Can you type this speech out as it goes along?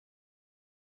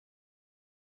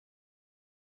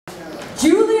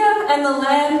Julia and the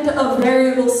Land of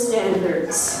Variable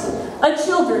Standards, a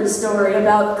children's story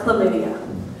about chlamydia.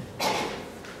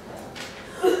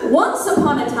 Once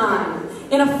upon a time,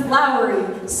 in a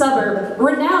flowery suburb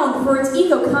renowned for its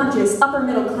eco-conscious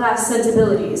upper-middle-class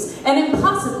sensibilities and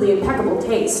impossibly impeccable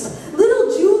taste,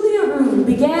 little Julia Rue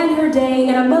began her day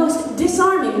in a most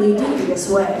disarmingly devious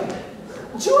way.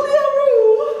 Julia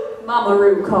Rue! Mama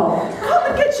Rue called. Come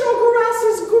and get your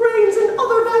grasses, grains, and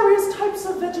other various types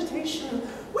of vegetation.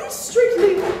 We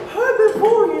strictly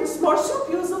herbivorous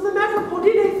marsupials of the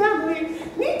Macropodidae family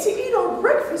need to eat our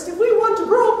breakfast if we want to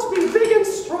grow up to be big and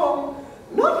strong.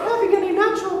 Not having any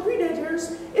natural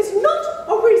predators is not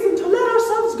a reason to let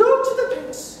ourselves go to the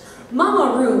pits.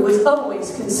 Mama Rue was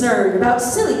always concerned about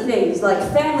silly things like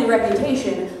family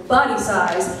reputation, body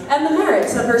size, and the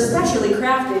merits of her specially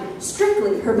crafted,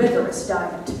 strictly herbivorous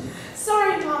diet.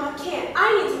 Sorry, Mom, I can't.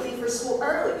 I need to leave for school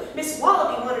early. Miss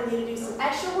Wallaby wanted me to do some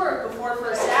extra work before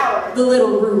first hour. The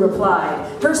little Rue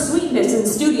replied, her sweetness and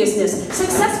studiousness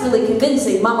successfully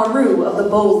convincing Mama Rue of the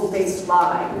bold-faced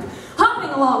lie. Hopping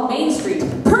along Main Street,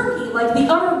 perky like the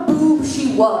utter boob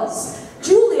she was,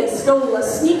 Julia stole a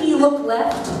sneaky look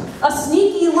left, a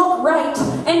sneaky look right,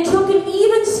 and took an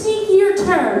even sneakier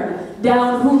turn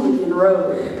down Hooligan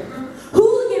Road.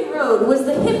 Hooligan Road was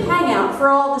the hip hangout for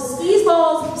all the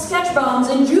skee-balls, sketch bombs,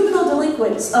 and juvenile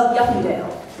delinquents of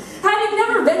Yuppydale. Having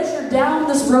never ventured down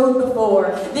this road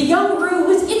before, the young Rue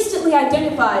was instantly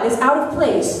identified as out of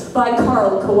place by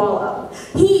Carl Koala.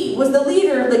 He was the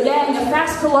leader of the gang of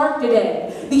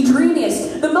Fascalarctidae, the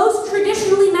dreamiest, the most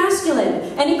traditionally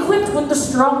masculine, and equipped with the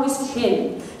strongest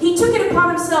chin. He took it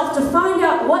upon himself to find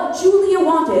out what Julia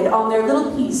wanted on their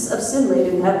little piece of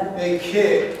sin-laden heaven. Hey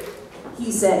kid,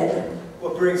 He said,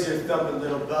 what brings your thumping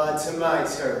little bud to my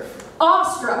turf?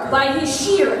 Awestruck by his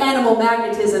sheer animal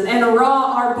magnetism and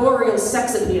raw arboreal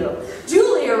sex appeal,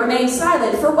 Julia remained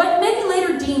silent for what many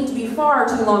later deemed to be far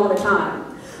too long of a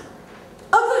time.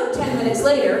 A good 10 minutes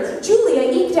later, Julia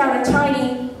eked out a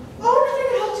tiny,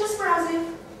 "Oh, no, just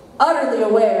browsing." utterly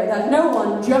aware that no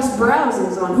one just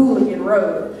browses on Hooligan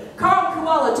Road. Carl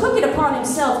Koala took it upon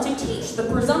himself to teach the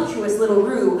presumptuous little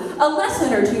Rue a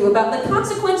lesson or two about the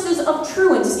consequences of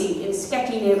truancy in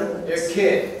sketchy neighborhoods. Here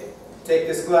kid, take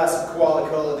this glass of koala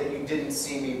cola that you didn't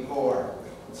see me pour.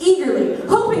 Eagerly,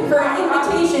 hoping for an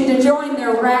invitation to join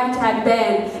their ragtag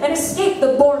band and escape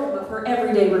the boredom of her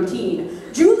everyday routine,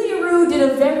 Julia Rue did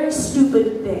a very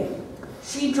stupid thing.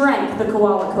 She drank the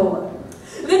koala cola.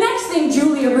 The next thing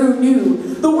Julia Rue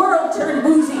knew, the world turned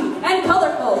woozy and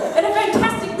colorful, and a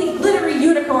fantastically glittery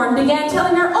unicorn began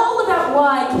telling her all about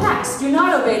why cats do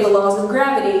not obey the laws of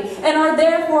gravity and are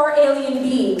therefore alien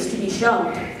beings to be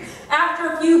shunned.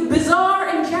 After a few bizarre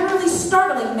and generally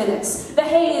startling minutes, the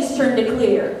haze turned to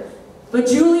clear. But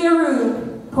Julia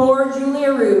Rue, poor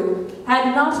Julia Rue,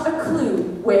 had not a clue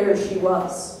where she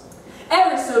was.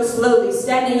 Ever so slowly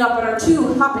standing up on her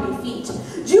two hoppity feet,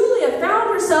 Julia found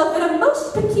herself in a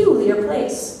most peculiar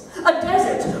place. A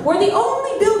desert where the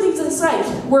only buildings in sight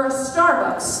were a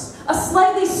Starbucks, a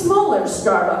slightly smaller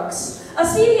Starbucks, a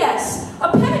CVS,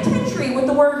 a penitentiary with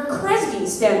the word Kresge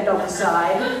stamped on the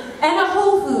side, and a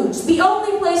Whole Foods, the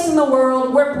only place in the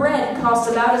world where bread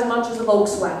costs about as much as a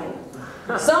Volkswagen.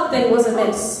 Something was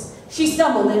amiss. She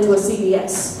stumbled into a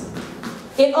CVS.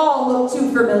 It all looked too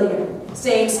familiar.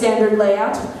 Same standard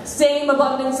layout, same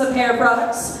abundance of hair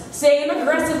products, same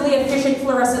aggressively efficient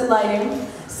fluorescent lighting,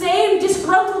 same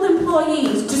disgruntled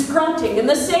employees disgrunting in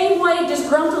the same way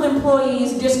disgruntled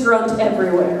employees disgrunt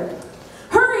everywhere.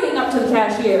 Hurrying up to the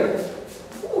cashier,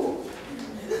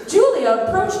 Julia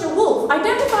approached a wolf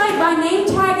identified by name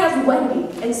tag as Wendy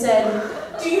and said,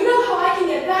 "Do you know how I can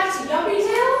get back to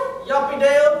Yuppydale?"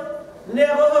 Yuppydale?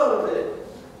 Never heard of it.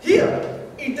 Here,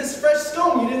 eat this fresh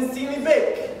scone you didn't see me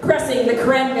bake. pressing the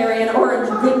cranberry and orange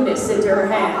goodness into her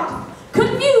hand.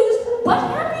 Confused, but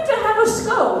happy to have a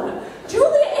scone,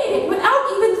 Julia ate it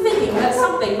without even thinking that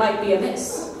something might be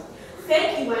amiss.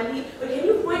 "Thank you, Wendy, but can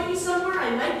you point me somewhere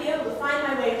I might be able to find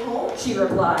my way home?" She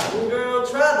replied, Girl,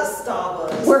 try the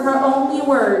Starbucks. were her only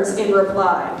words in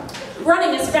reply.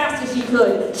 Running as fast as she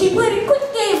could, she played a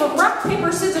quick game of rock,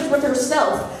 paper, scissors with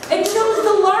herself and chose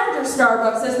the larger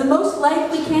Starbucks as the most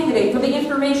likely candidate for the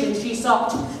information she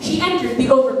sought. She entered the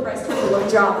overpriced pool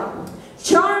of Java.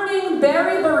 Charming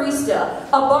Berry Barista,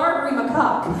 a Barbary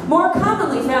macaque, more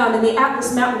commonly found in the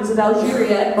Atlas Mountains of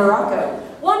Algeria and Morocco,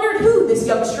 wondered who this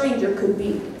young stranger could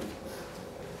be.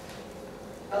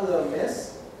 Hello, miss.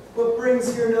 What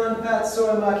brings your non-fat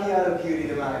soy macchiato beauty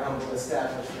to my humble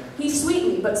establishment? He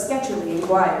sweetly but sketchily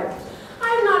inquired.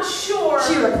 "I'm not sure."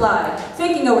 She replied,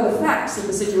 thinking over the facts of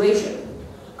the situation.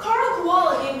 Carl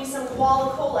Koala gave me some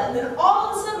koala cola, and then all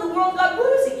of a sudden the the world got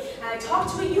woozy, and I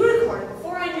talked to a unicorn.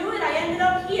 Before I knew it, I ended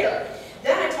up here.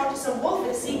 Then I talked to some wolf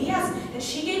at CBS, and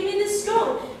she gave me this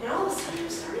stone, and all of a sudden I'm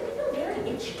starting to feel very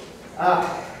itchy.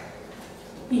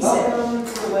 He said. Welcome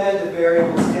to the land of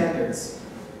variable standards.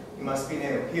 You must be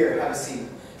new. Here, have a seat.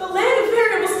 The land of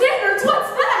variable standards, what's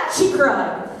that? She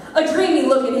cried. A dreamy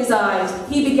look in his eyes,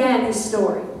 he began his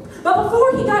story. But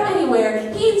before he got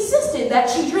anywhere, he insisted that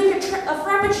she drink a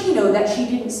frappuccino that she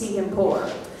didn't see him pour.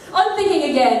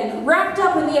 Unthinking again, wrapped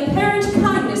up in the apparent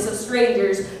kindness of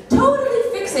strangers, totally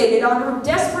fixated on her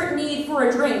desperate need for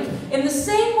a drink, in the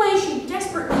same way she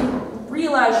desperately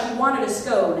realized she wanted a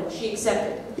scone, she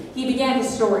accepted. He began his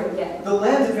story again. The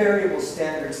land of variable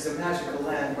standards is a magical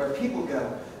land where people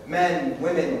go, men,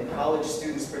 women, college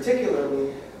students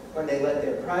particularly, when they let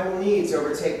their primal needs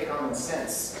overtake common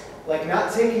sense. Like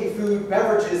not taking food,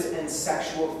 beverages, and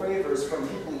sexual favors from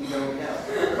people you don't know.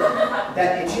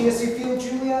 That itchiness you feel,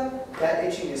 Julia, that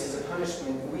itchiness is a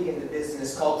punishment we in the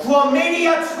business call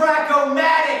chlamydia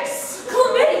trachomatics!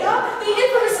 Chlamydia, the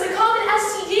infamously common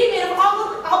STD made of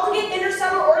obligate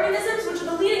interstellar organisms, which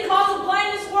are the leading cause of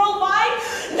blindness worldwide?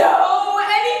 No,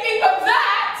 anything but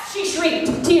that! She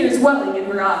shrieked, tears welling in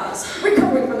her eyes.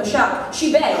 Recovering from the shock,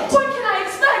 she begged. What can I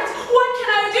expect? What can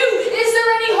I do? Is there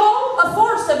any hope? A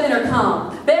force of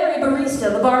intercom, Barry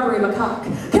Barista, the Barbary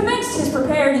macaque, commenced his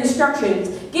prepared instructions,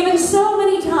 given so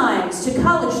many times to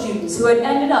college students who had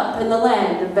ended up in the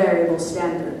land of variable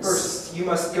standards. First, you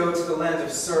must go to the land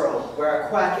of Searle, where a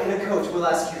quack and a coach will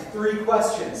ask you 3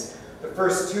 questions. The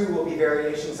first 2 will be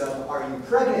variations of, are you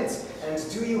pregnant? And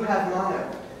do you have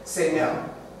mono? Say no.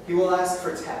 He will ask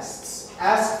for tests.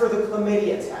 Ask for the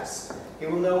chlamydia test. He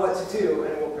will know what to do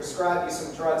and will prescribe you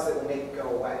some drugs that will make it go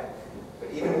away. But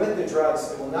even with the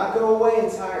drugs, it will not go away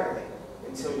entirely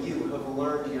until you have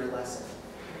learned your lesson.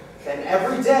 Then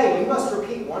every day you must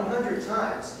repeat 100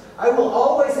 times. I will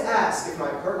always ask if my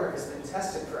partner has been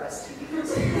tested for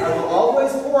STDs. I will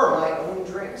always pour my own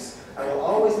drinks. I will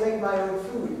always make my own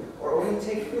food or only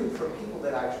take food from people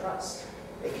that I trust.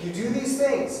 If you do these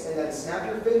things and then snap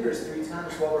your fingers 3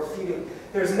 times while repeating,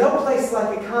 there's no place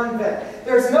like a convent.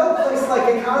 There's no place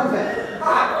like a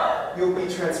convent. You'll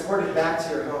be transported back to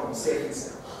your home, safe and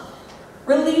sound.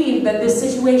 Relieved that this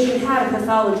situation had a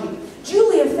pathology,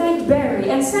 Julia thanked Barry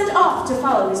and set off to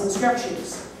follow his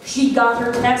instructions. She got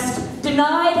her test,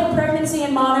 denied her pregnancy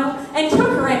and mono, and took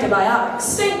her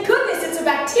antibiotics. Thank goodness it's a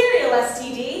bacterial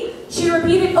STD. She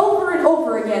repeated over and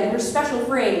over again her special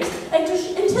phrase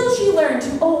until she learned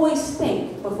to always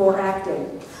think before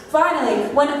acting. Finally,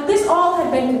 when this all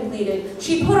had been completed,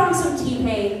 she put on some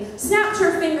T-Pain, snapped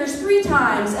her fingers 3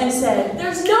 times, and said,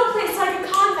 There's no place like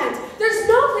a convent. There's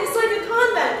no place like a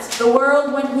convent. The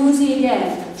world went woozy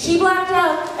again. She blacked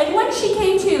out, and when she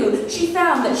came to, she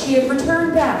found that she had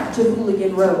returned back to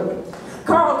Hooligan Road.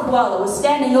 Carl Koala was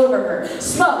standing over her,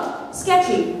 smug,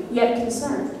 sketchy, yet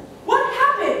concerned. What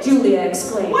happened? Julia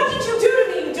exclaimed. What did you do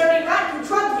to me, you dirty rat? You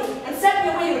drugged me and sent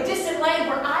me away to a distant land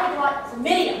where I got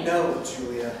chlamydia. No,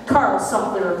 Julia. Carl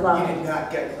softly You replied. did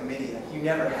not get chlamydia. You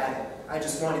never had it. I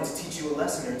just wanted to teach you a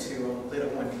lesson or two on a little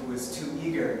one who was too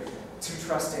eager, too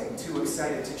trusting, too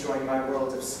excited to join my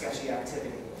world of sketchy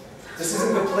activity. This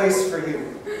isn't the place for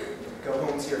you. Go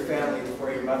home to your family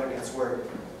before your mother gets word.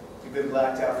 You've been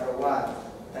blacked out for a while,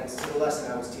 thanks to the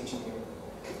lesson I was teaching you.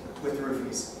 With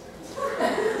roofies.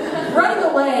 Running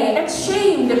away,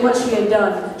 ashamed at what she had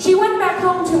done, she went back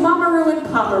home to Mama-Roo and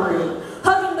Papa-Roo.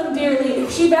 Hugging them dearly,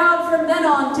 she vowed from then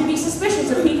on to be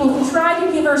suspicious of people who tried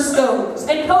to give her scones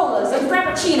and colas and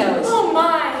frappuccinos. Oh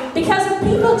my! Because if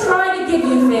people try to give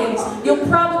you things, you'll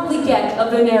probably get a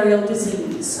venereal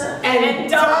disease. And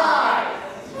die!